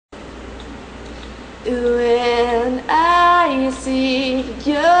When I see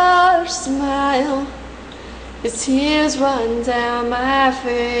your smile, the tears run down my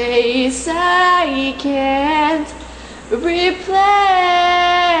face. I can't replace.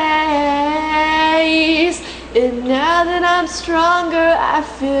 And now that I'm stronger, I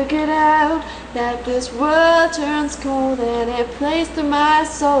figured out that this world turns cold and it plays through my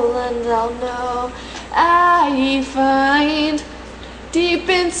soul. And I'll know I find deep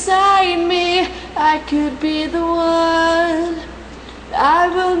inside me I could be the one. I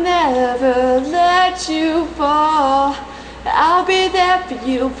will never let you fall. I'll be there for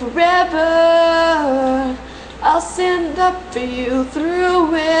you forever. I'll stand up for you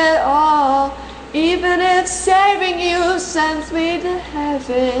through it all. Even if saving you sends me to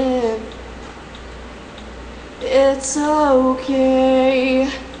heaven, it's okay.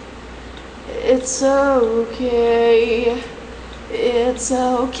 It's okay. It's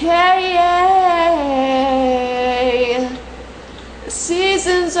okay.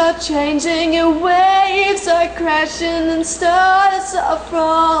 Seasons are changing and waves are crashing and stars are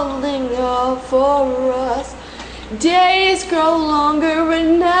falling all for us. Days grow longer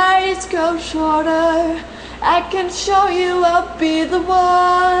and nights grow shorter. I can show you I'll be the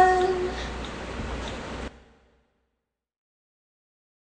one.